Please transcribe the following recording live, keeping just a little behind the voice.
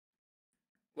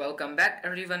Welcome back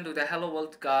everyone to the Hello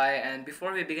World Guy, and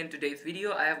before we begin today's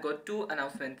video I have got two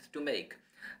announcements to make.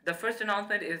 The first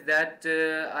announcement is that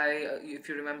if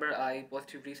you remember, I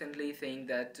posted recently saying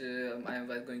that I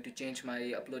was going to change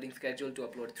my uploading schedule to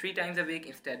upload 3 times a week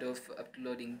instead of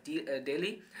uploading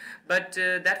daily, but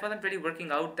that wasn't really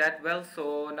working out that well,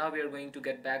 so now we are going to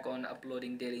get back on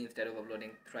uploading daily instead of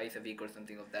uploading thrice a week or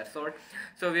something of that sort.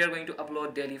 So we are going to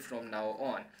upload daily from now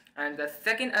on. And the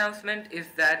second announcement is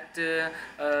that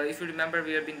if you remember,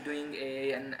 we have been doing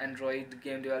an Android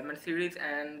game development series,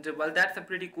 and well, that's a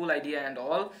pretty cool idea and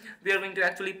all. We are going to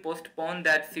actually postpone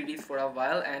that series for a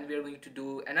while, and we are going to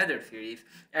do another series,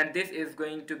 and this is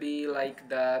going to be like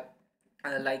the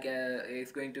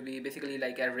it's going to be basically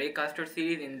like a raycaster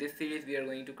series. In this series we are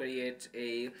going to create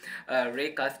a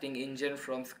raycasting engine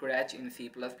from scratch in C++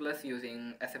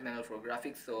 using SFML for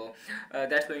graphics, so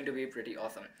that's going to be pretty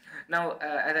awesome. Now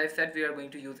as I said, we are going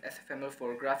to use SFML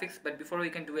for graphics, but before we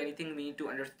can do anything we need to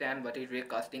understand what a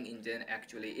raycasting engine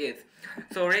actually is.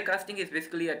 So raycasting is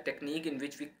basically a technique in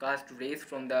which we cast rays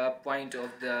from the point of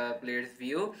the player's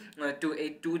view to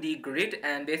a 2D grid,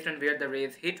 and based on where the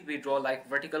rays hit we draw like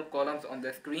vertical columns on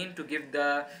the screen to give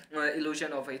the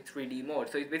illusion of a 3D mode.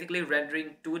 So it's basically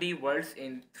rendering 2D worlds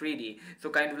in 3D, so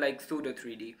kind of like pseudo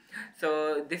 3D.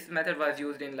 So this method was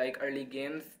used in like early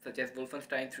games such as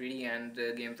Wolfenstein 3D and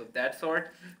games of that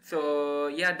sort. So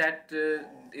yeah, that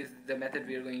is the method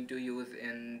we are going to use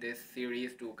in this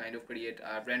series to kind of create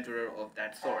a renderer of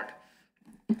that sort.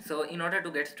 So in order to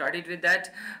get started with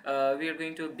that, we are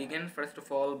going to begin first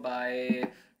of all by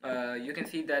you can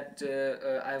see that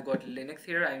I've got Linux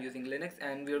here. I'm using Linux,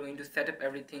 and we are going to set up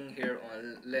everything here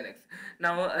on Linux.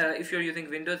 Now if you're using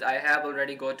Windows, I have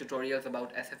already got tutorials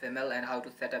about SFML and how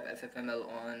to set up SFML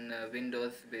on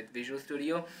Windows with Visual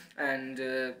Studio, and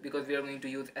because we are going to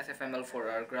use SFML for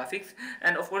our graphics,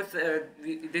 and of course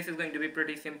this is going to be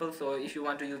pretty simple, so if you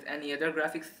want to use any other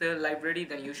graphics library,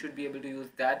 then you should be able to use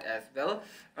that as well.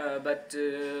 But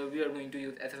we are going to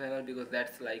use SFML because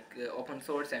that's like open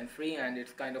source and free, and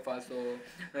it's kind of also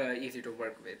easy to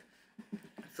work with.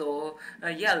 So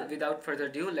yeah, without further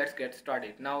ado, let's get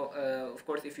started. Now of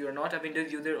course, if you are not a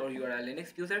Windows user or you are a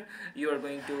Linux user, you are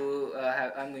going to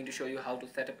I'm going to show you how to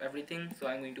set up everything. So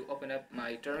I'm going to open up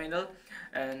my terminal,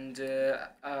 and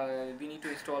we need to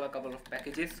install a couple of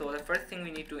packages. So the first thing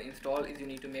we need to install is you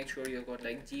need to make sure you've got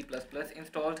like G++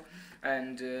 installed,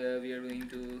 and we are going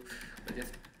to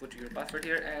just put your password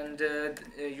here, and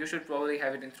you should probably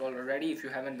have it installed already. If you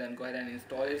haven't, then go ahead and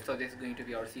install it. So this is going to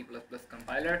be our C++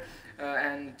 compiler,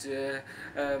 and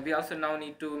we also now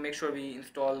need to make sure we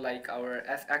install like our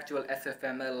actual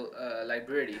SFML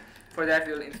library. For that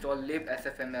we'll install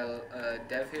libsfml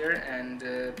dev here, and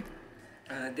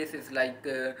this is like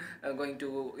going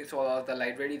to install all the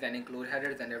libraries and include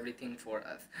headers and everything for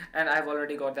us, and I've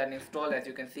already got that installed. As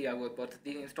you can see, I will both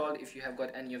these installed. If you have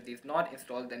got any of these not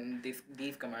installed, then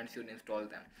these commands should install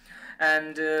them.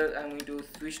 And I'm going to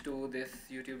switch to this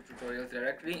YouTube tutorials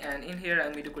directory, and in here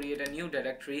I'm going to create a new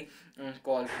directory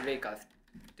called Raycaster,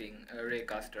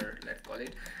 let's call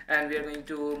it, and we are going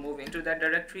to move into that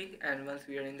directory. And once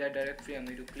we are in that directory, I'm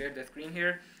going to clear the screen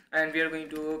here, and we are going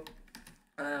to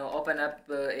open up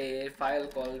a file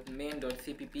called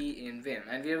main.cpp in Vim,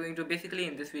 and we are going to basically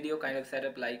in this video kind of set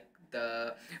up like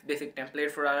the basic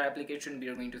template for our application. We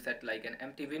are going to set like an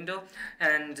empty window,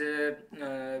 and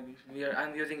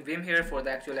I'm using Vim here for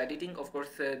the actual editing. Of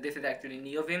course this is actually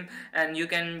NeoVim, and you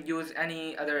can use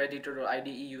any other editor or IDE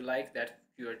you like, that's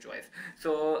your choice.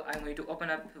 So I'm going to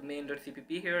open up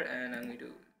main.cpp here, and I'm going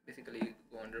to basically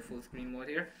go under full screen mode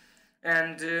here,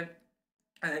 and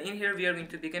in here we are going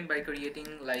to begin by creating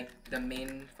like the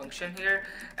main function here,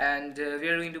 and we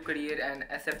are going to create an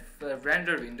SF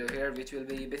render window here, which will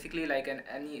be basically like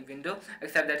any window,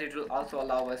 except that it will also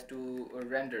allow us to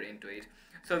render into it.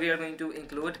 So we are going to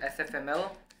include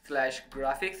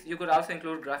sfml/graphics. You could also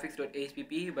include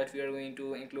graphics.hpp, but we are going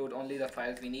to include only the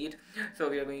files we need. So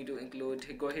we are going to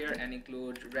go here and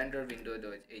include render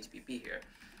window.hpp here.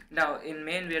 Now in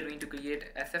main we are going to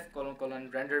create sf :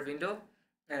 render window,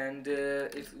 and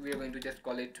we are going to just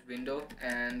call it window,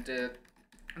 and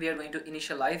we are going to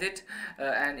initialize it,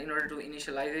 and in order to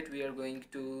initialize it we are going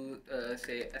to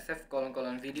say sf :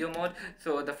 video mode.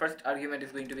 So the first argument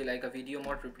is going to be like a video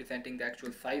mode representing the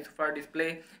actual size of our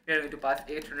display. We are going to pass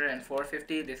 800 and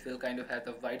 450. This will kind of have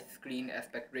the widescreen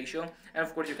aspect ratio, and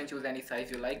of course you can choose any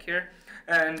size you like here,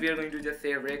 and we are going to just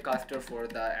say raycaster for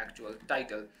the actual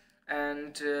title.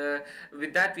 And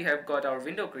with that we have got our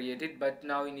window created, but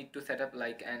now we need to set up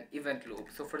like an event loop.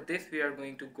 So for this we are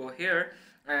going to go here,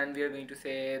 and we are going to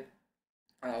say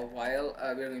while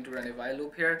we are going to run a while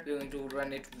loop here. We are going to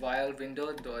run it while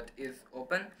window dot is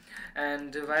open,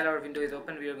 and while our window is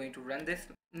open we are going to run this.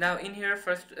 Now in here,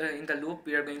 first in the loop,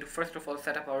 we are going to first of all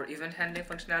set up our event handling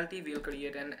functionality. We will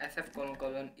create an sf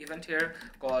colon event here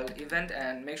called event,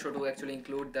 and make sure to actually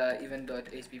include the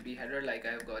event.hpp header like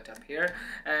I have got up here.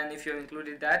 And if you have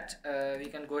included that, we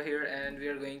can go here and we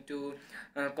are going to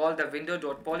call the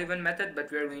window.pollEvent method, but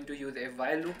we are going to use a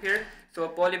while loop here. So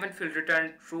poll event will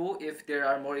return true if there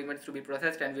are more events to be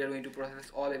processed, and we are going to process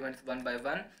all events one by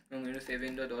one. I'm going to say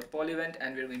window.pollEvent,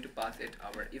 and we are going to pass it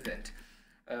our event.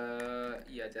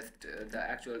 Yeah, just the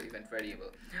actual event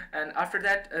variable. And after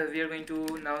that, we are going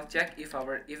to now check if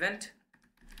our event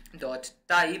dot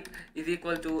type is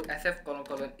equal to sf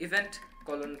colon event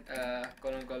colon.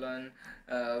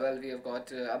 Well, we have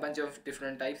got a bunch of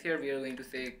different types here. We are going to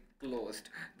say closed.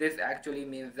 This actually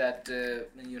means that the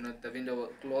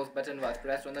window close button was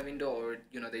pressed on the window, or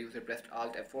the user pressed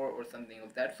alt F4 or something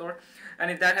of that sort.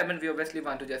 And if that happened, we obviously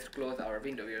want to just close our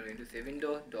window. We are going to say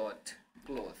window dot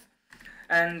close.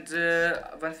 And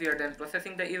once we are done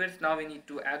processing the events, now we need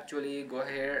to actually go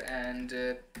here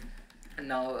and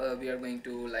now we are going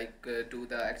to do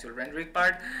the actual rendering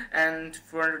part. And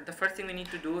for the first thing we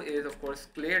need to do is of course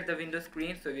clear the window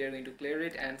screen. So we are going to clear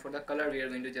it, and for the color we are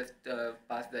going to just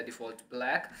pass the default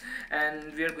black.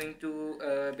 And we are going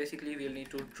to basically we'll need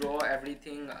to draw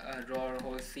everything, draw our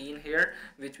whole scene here,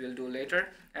 which we'll do later.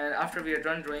 And after we are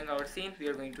done drawing our scene, we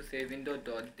are going to say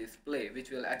window.display,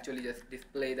 which will actually just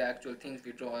display the actual things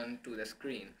we draw onto the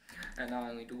screen. And now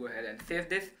I'm going to go ahead and save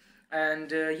this.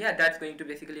 And yeah, that's going to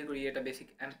basically create a basic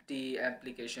empty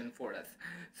application for us.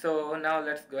 So now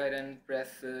let's go ahead and press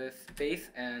space,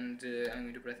 and I'm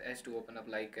going to press S to open up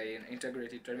like an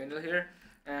integrated terminal here.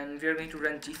 And we are going to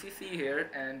run gcc here,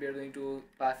 and we are going to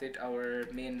pass it our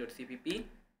main.cpp.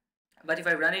 But if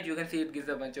I run it, you can see it gives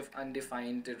a bunch of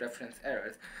undefined reference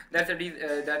errors.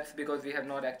 That's because we have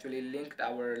not actually linked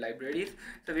our libraries.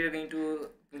 So we are going to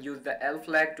use the L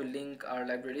flag to link our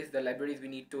libraries. The libraries we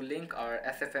need to link are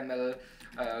SFML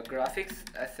graphics,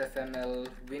 SFML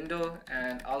window,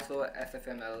 and also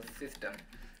SFML system.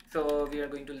 So we are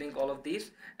going to link all of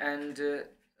these, and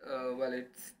well,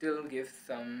 it still gives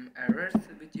some errors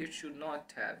which it should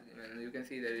not have. You can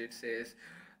see that it says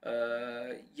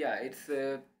yeah,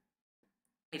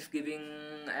 it's giving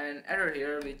an error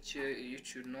here which it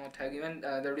should not have given.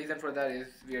 The reason for that is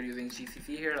we are using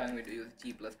GCC here. I'm going to use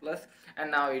G++,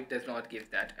 and now it does not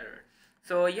give that error.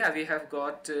 So yeah, we have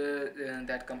got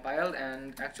that compiled,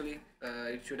 and actually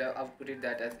it should have outputted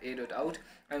that as a.out.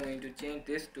 I'm going to change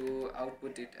this to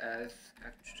output it as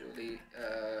actually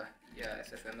yeah,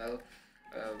 SFML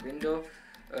window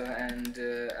and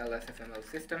LSFML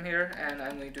system here, and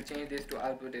I'm going to change this to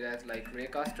output it as like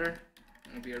Raycaster.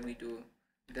 We are going to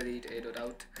delete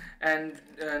a.out. And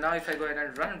now if I go ahead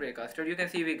and run Raycaster, you can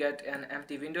see we get an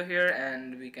empty window here,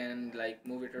 and we can like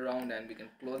move it around and we can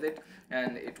close it,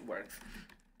 and it works.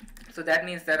 So that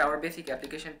means that our basic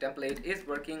application template is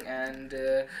working. And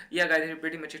yeah guys, that's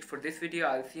pretty much it for this video.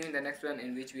 I'll see you in the next one,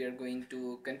 in which we are going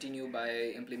to continue by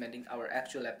implementing our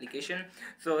actual application.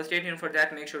 So stay tuned for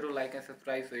that. Make sure to like and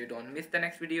subscribe so you don't miss the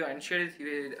next video, and share this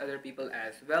with other people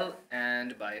as well.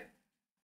 And bye.